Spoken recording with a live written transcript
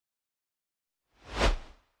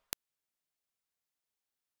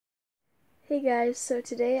Hey guys, so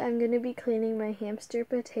today I'm going to be cleaning my hamster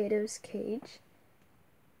potatoes cage.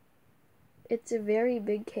 It's a very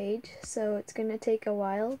big cage, so it's going to take a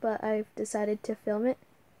while, but I've decided to film it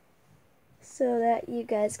so that you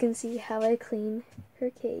guys can see how I clean her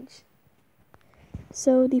cage.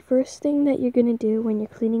 So the first thing that you're going to do when you're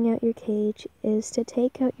cleaning out your cage is to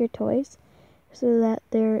take out your toys so that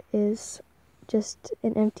there is just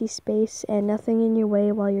an empty space and nothing in your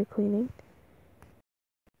way while you're cleaning.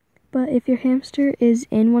 But if your hamster is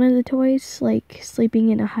in one of the toys, like sleeping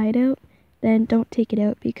in a hideout, then don't take it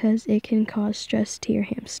out because it can cause stress to your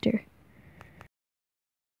hamster.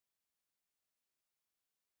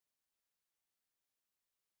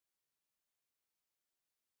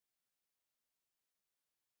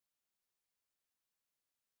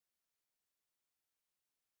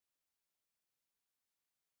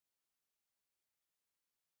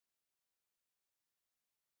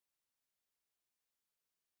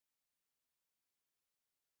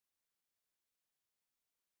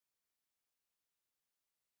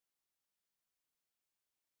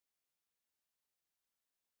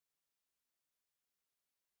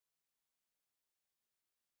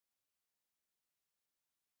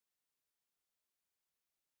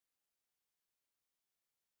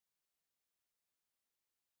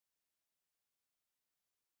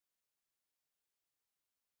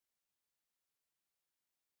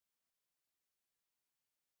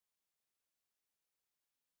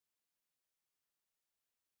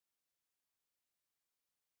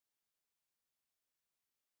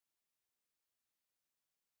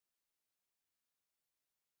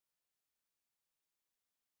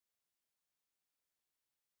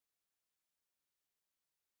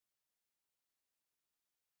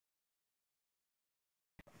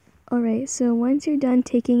 Alright, so once you're done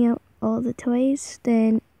taking out all the toys,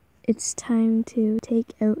 then it's time to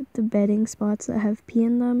take out the bedding spots that have pee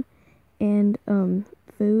in them and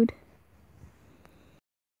food.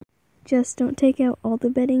 Just don't take out all the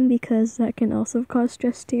bedding because that can also cause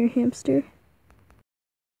stress to your hamster.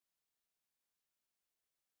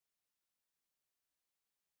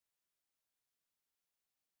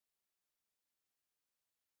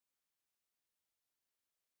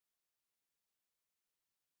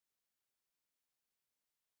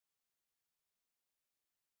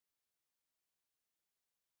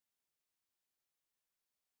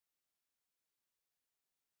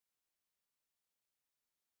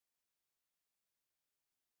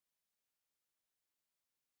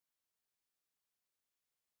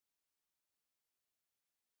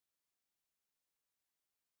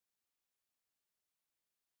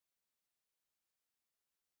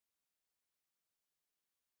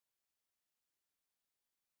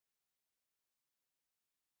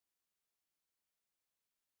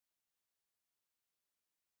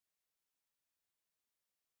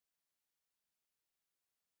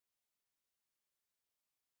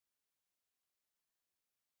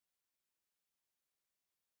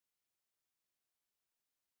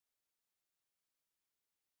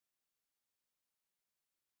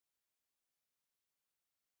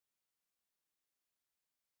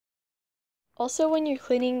 Also, when you're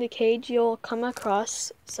cleaning the cage, you'll come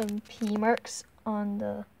across some pee marks on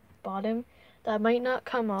the bottom that might not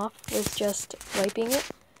come off with just wiping it.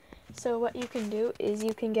 So what you can do is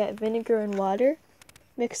you can get vinegar and water,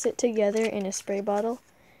 mix it together in a spray bottle,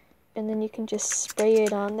 and then you can just spray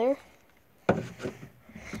it on there.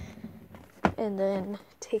 And then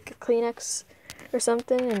take a Kleenex or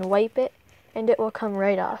something and wipe it, and it will come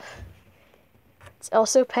right off. It's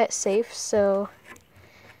also pet safe, so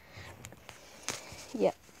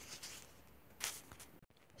yeah.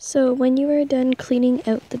 So when you are done cleaning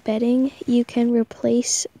out the bedding, you can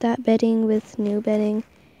replace that bedding with new bedding,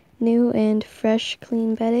 new and fresh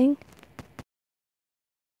clean bedding.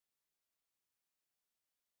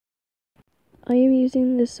 I am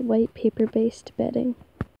using this white paper-based bedding.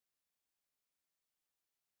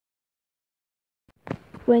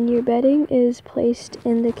 When your bedding is placed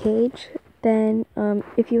in the cage, then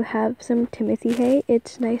if you have some Timothy hay,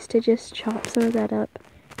 it's nice to just chop some of that up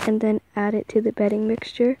and then add it to the bedding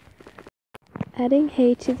mixture. Adding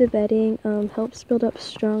hay to the bedding helps build up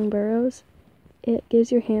strong burrows. It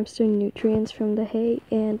gives your hamster nutrients from the hay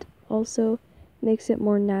and also makes it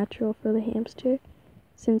more natural for the hamster.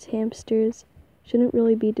 Since hamsters shouldn't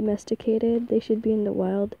really be domesticated, they should be in the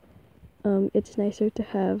wild. It's nicer to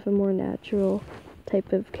have a more natural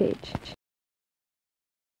type of cage.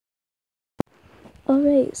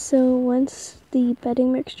 Alright, so once the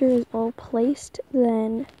bedding mixture is all placed,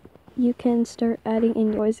 then you can start adding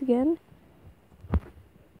in your toys again.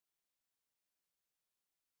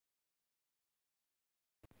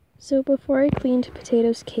 So before I cleaned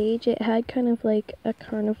Potato's cage, it had kind of like a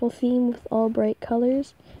carnival theme with all bright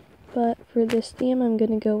colors. But for this theme, I'm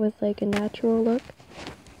going to go with like a natural look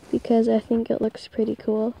because I think it looks pretty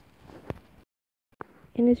cool.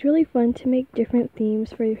 And it's really fun to make different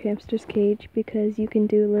themes for your hamster's cage because you can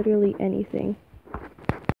do literally anything.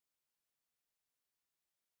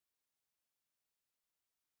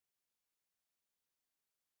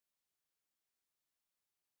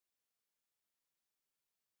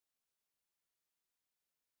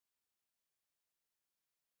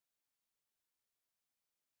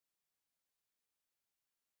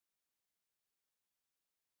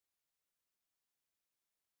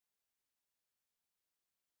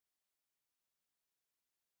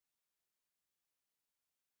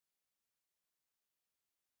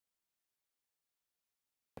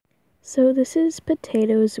 So this is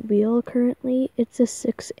Potato's wheel currently. It's a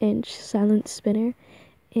 6-inch silent spinner,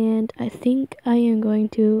 and I think I am going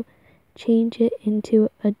to change it into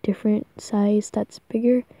a different size that's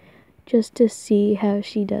bigger just to see how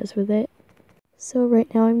she does with it. So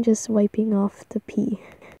right now I'm just wiping off the pee.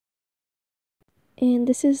 And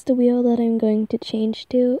this is the wheel that I'm going to change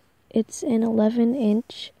to. It's an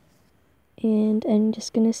 11-inch, and I'm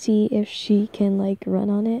just gonna see if she can like run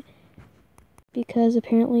on it. Because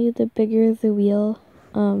apparently the bigger the wheel,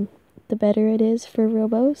 the better it is for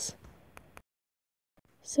robos.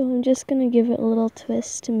 So I'm just going to give it a little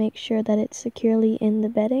twist to make sure that it's securely in the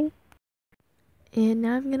bedding. And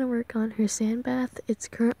now I'm going to work on her sand bath. It's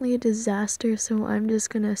currently a disaster, so I'm just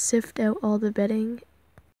going to sift out all the bedding.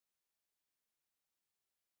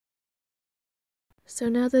 So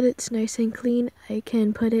now that it's nice and clean, I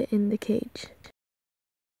can put it in the cage.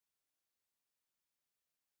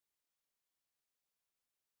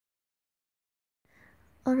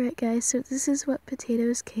 Alright guys, so this is what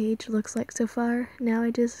Potato's cage looks like so far. Now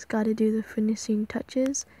I just gotta do the finishing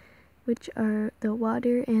touches, which are the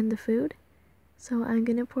water and the food. So I'm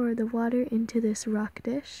gonna pour the water into this rock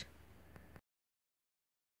dish.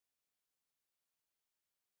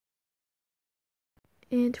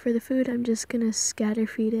 And for the food, I'm just gonna scatter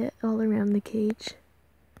feed it all around the cage.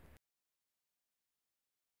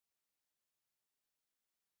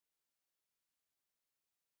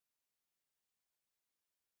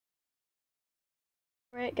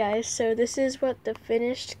 Alright guys, so this is what the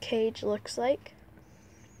finished cage looks like.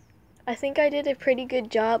 I think I did a pretty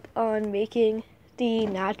good job on making the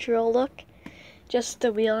natural look. Just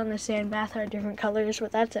the wheel and the sand bath are different colors,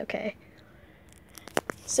 but that's okay.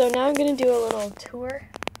 So now I'm going to do a little tour.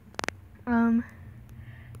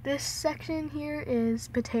 This section here is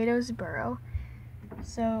Potato's burrow.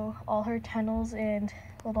 So all her tunnels and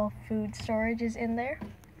little food storage is in there.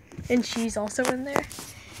 And she's also in there.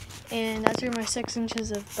 And that's where my 6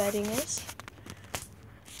 inches of bedding is.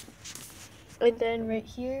 And then right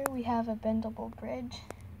here we have a bendable bridge.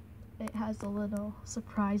 It has a little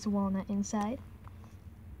surprise walnut inside.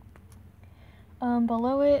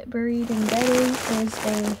 Below it, buried in bedding, is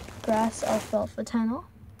a grass alfalfa tunnel.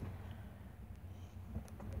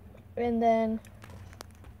 And then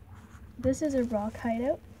this is a rock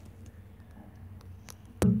hideout.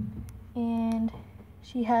 And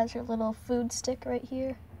she has her little food stick right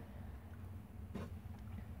here.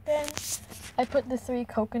 Then I put the 3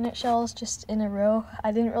 coconut shells just in a row.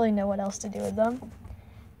 I didn't really know what else to do with them.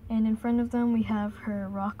 And in front of them we have her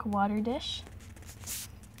rock water dish.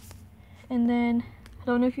 And then, I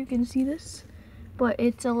don't know if you can see this, but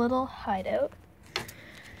it's a little hideout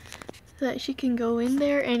that she can go in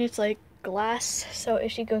there, and it's like glass, so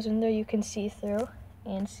if she goes in there you can see through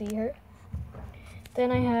and see her. Then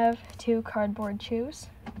I have 2 cardboard chews.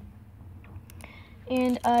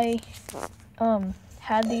 And I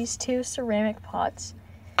had these 2 ceramic pots,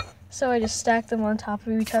 so I just stacked them on top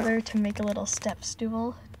of each other to make a little step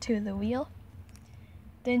stool to the wheel.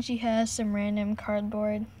 Then she has some random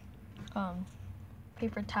cardboard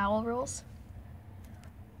paper towel rolls.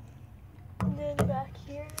 And then back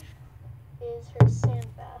here is her sand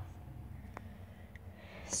bath.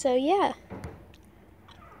 So yeah.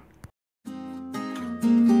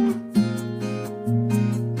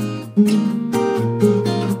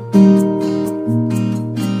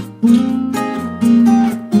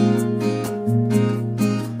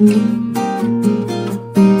 Mm-hmm.